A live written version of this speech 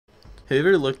Have you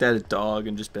ever looked at a dog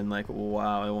and just been like,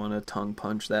 wow, I want to tongue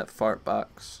punch that fart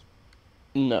box?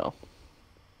 No.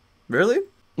 Really?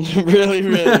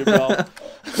 Really, bro.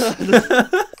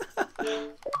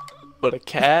 But a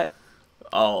cat?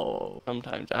 Oh.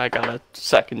 Sometimes I gotta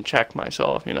second check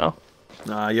myself, you know?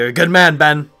 Nah, you're a good man,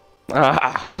 Ben.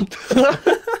 Ah.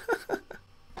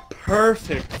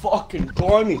 Perfect fucking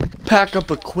timing. Pack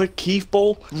up a quick keef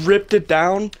bowl, ripped it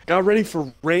down, got ready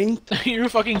for rain. You're a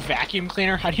fucking vacuum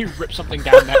cleaner? How do you rip something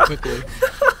down that quickly?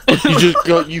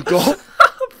 You go.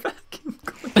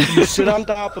 You sit on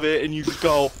top of it and you just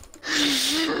go.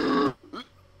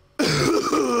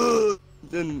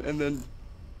 and then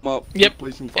up. Yep.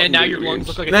 Play some And now video your lungs games.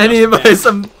 look like a Then you dust buy bag.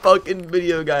 some fucking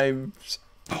video games.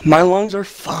 My lungs are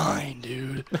fine,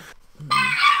 dude.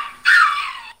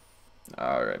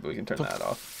 Alright, but we can turn that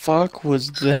off. Fuck was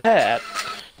that?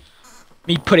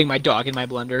 Me putting my dog in my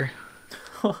blender.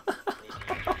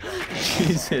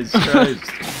 Jesus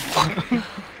Christ.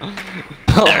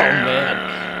 Oh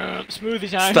man.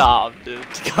 Smoothie time. Stop, dude.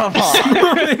 Come on.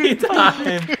 Smoothie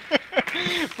time.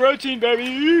 Protein,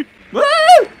 baby. Woo!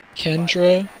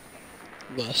 Kendra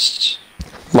Lust.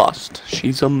 Lust.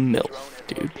 She's a MILF,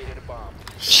 dude.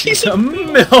 She's a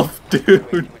MILF,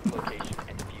 dude.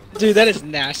 Dude, that is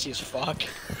nasty as fuck.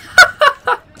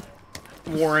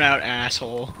 Worn out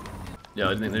asshole. Yo,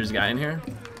 I think there's a guy in here.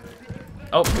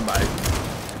 Oh, goodbye.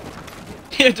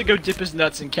 He had to go dip his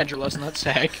nuts in Kendra Lust's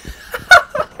nutsack.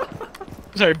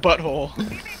 Sorry, butthole.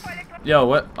 Yo,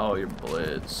 what? Oh, your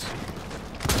blitz.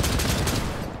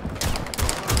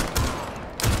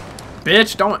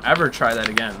 Bitch, don't ever try that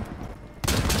again.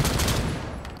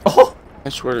 Oh! I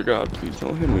swear to God, please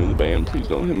don't hit me with a ban. Please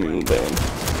don't hit me with a ban.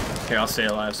 Okay, I'll stay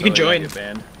alive so You can I don't join. get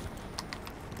banned.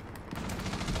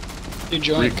 You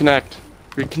join. Reconnect.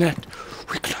 Reconnect.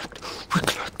 Reconnect.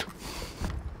 Reconnect.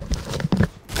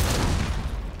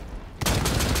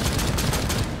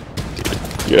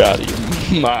 Dude, you're out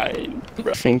of your mind.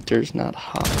 Sphincter's not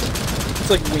hot. It's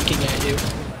like winking at you.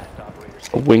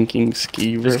 A winking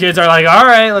skeever. These kids are like,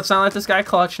 alright, let's not let this guy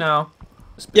clutch now.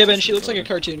 Yeah, Ben, she looks like a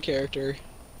cartoon character.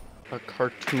 A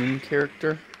cartoon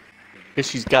character? Because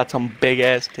she's got some big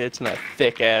ass tits and a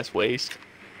thick ass waist.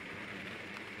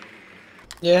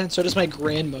 Yeah, and so does my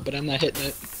grandma, but I'm not hitting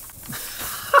it.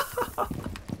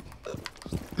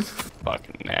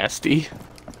 Fucking nasty.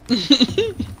 10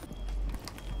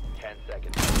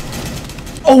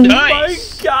 seconds. Oh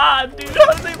Nice! my god, dude,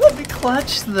 how did they let me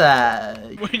clutch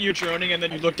that? When you're droning and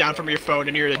then you look down from your phone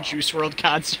and you're at a Juice WRLD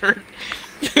concert.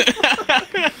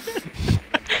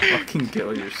 Fucking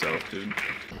kill yourself, dude.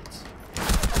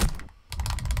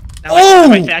 Now Oh!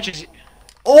 my thatch is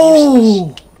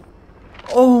Oh!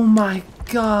 Oh my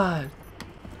god.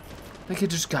 That kid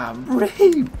just got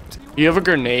raped. You have a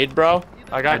grenade, bro?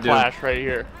 I got I do. flash right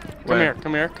here. Come Where?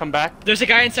 here, come back. There's a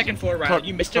guy in second floor, Riley.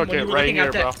 You missed him when you were right looking here,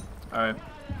 out that. bro. Alright.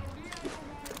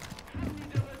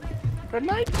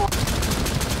 Grenade.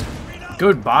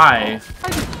 Goodbye.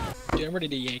 Dude, I'm ready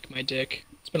to yank my dick.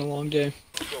 It's been a long day.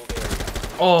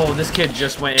 Oh, this kid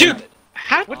just went Dude,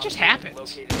 what just happened? in.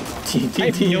 I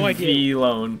have no idea. TTTV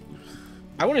loan.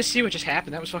 I want to see what just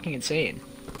happened. That was fucking insane.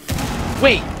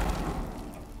 Wait.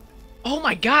 Oh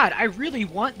my god, I really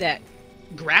want that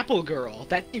grapple girl.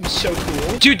 That seems so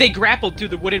cool. Dude, they grappled through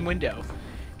the wooden window.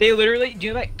 They literally, do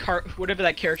you know that whatever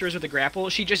that character is with the grapple?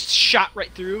 She just shot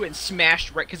right through and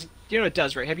smashed right, because you know what it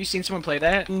does, right? Have you seen someone play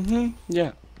that? Mm-hmm.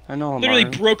 Yeah, I know. Literally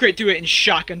Amara. broke right through it and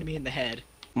shotgunned me in the head.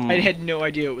 I Mm. had no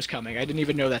idea it was coming. I didn't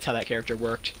even know that's how that character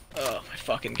worked. Oh my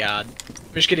fucking god.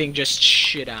 I'm just getting just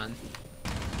shit on.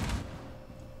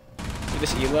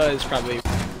 This Ela is probably...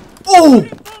 Oh!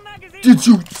 Did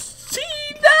you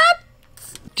see that?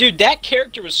 Dude, that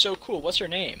character was so cool. What's her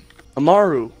name?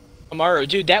 Amaru. Amaru.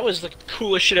 Dude, that was the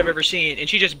coolest shit I've ever seen. And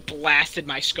she just blasted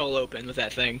my skull open with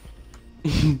that thing.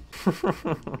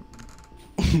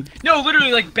 No,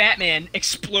 literally, like, Batman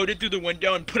exploded through the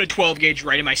window and put a 12 gauge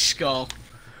right in my skull.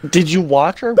 Did you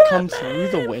watch her come through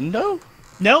the window?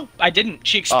 No, I didn't.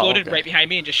 She exploded okay. right behind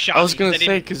me and just shot I was me. gonna I say,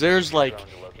 didn't- because there's like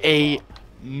a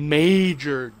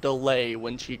major delay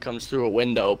when she comes through a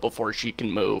window before she can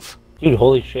move. Dude,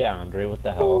 holy shit, Andre, what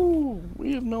the hell? Oh,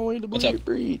 we have no way to What's believe up?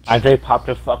 breach. Andre popped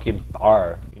a fucking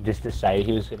bar. He just decided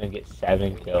he was gonna get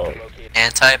 7 kills. Someone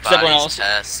Antibodies else?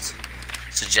 test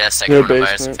suggests that Your coronavirus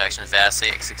basement. infection vastly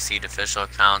exceed official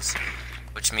accounts,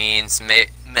 which means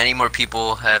many more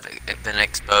people have been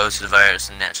exposed to the virus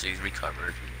and naturally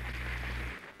recovered.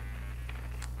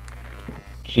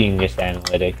 Genius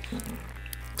analytics.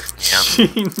 Yeah.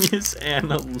 Genius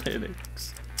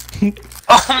analytics.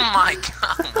 Oh my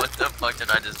god, what the fuck did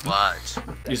I just watch?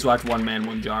 You just watch One Man,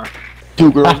 One Jar.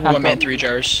 2 girls, 1 1 man, cup. 3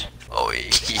 jars. Oh,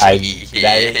 I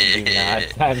that do not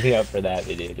sign me up for that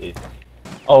video, dude.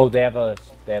 Oh, they have a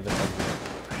okay.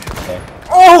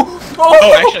 Oh!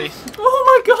 Oh, actually.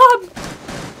 Oh my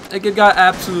god! That kid got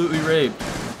absolutely raped.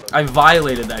 I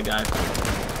violated that guy.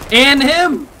 And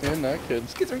him! And that kid.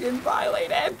 These kids are getting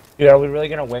violated. Dude, are we really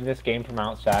gonna win this game from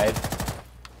outside?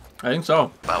 I think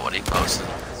so. About what he posted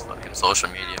on his fucking social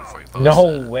media before he posted No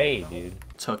it. way, dude.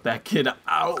 Took that kid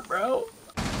out, bro.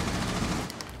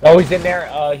 Oh, he's in there.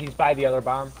 He's by the other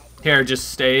bomb. Here, just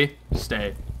stay.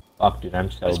 Stay. Fuck, dude, I'm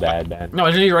so bad, man. No,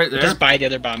 isn't he right there? Just buy the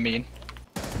other bomb mean.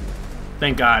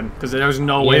 Thank God, because there was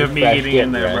no way of me getting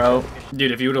in there, bro.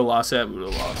 Dude, if you would have lost that, we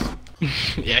would have lost.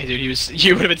 Yeah, dude,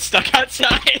 you would have been stuck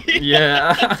outside.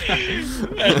 Yeah.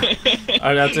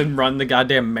 I'd have to run the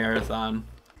goddamn marathon.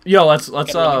 Yo, let's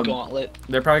Gauntlet.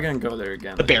 they're probably gonna go there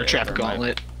again. The bear trap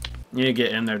gauntlet. You need to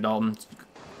get in there, Dalton.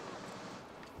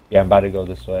 Yeah, I'm about to go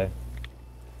this way.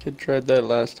 Kid tried that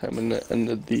last time and it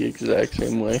ended the exact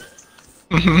same way.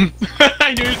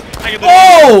 I knew. I could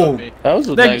Oh! That was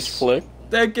a Thanks. nice flick.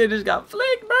 That kid just got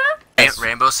flicked, bro.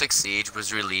 Rainbow Six Siege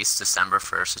was released December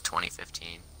 1st of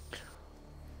 2015.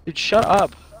 Dude, shut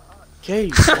up. Okay,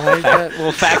 why is that?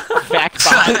 Well, fact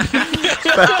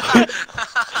bot.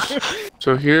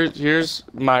 So here's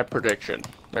my prediction.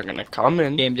 They're gonna come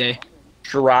in, Game day,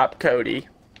 drop Cody.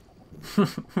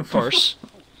 of course.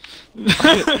 Then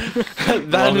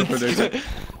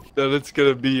it's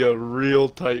gonna be a real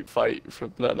tight fight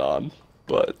from then on.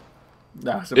 But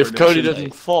That's a if Cody prediction.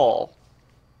 doesn't fall,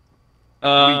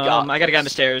 I gotta get on the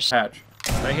stairs. Hatch.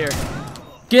 Right here.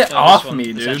 Get Oh, off this one,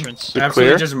 me, this dude. entrance. Is it Absolutely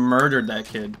clear? just murdered that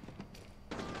kid.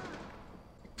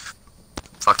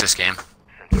 Fuck this game.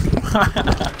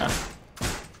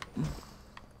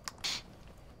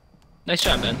 Nice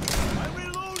job, man.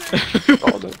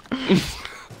 called it.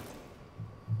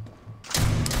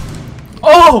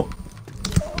 Oh!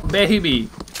 Baby.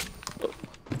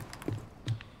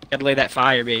 Gotta lay that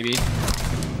fire, baby.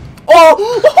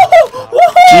 Oh!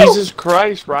 Jesus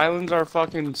Christ, Ryland's our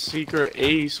fucking secret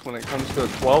ace when it comes to a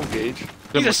 12 gauge.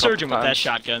 He's a surgeon with that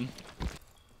shotgun.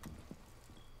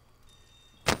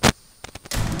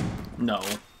 No.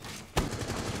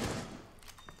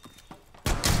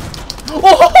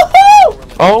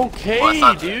 Oh! Okay, Well, I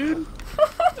thought- dude.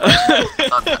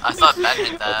 I thought Ben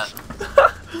hit that.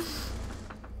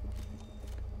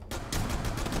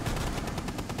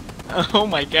 Oh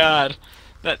my god.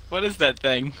 What is that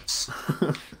thing?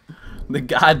 The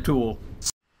God tool.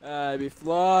 I be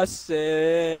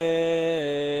flossing.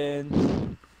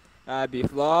 I be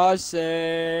flossing.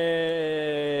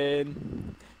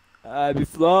 I be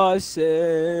flossing.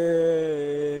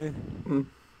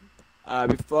 I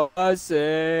be flossing.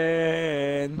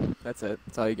 That's it.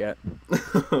 That's all you get.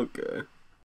 Okay.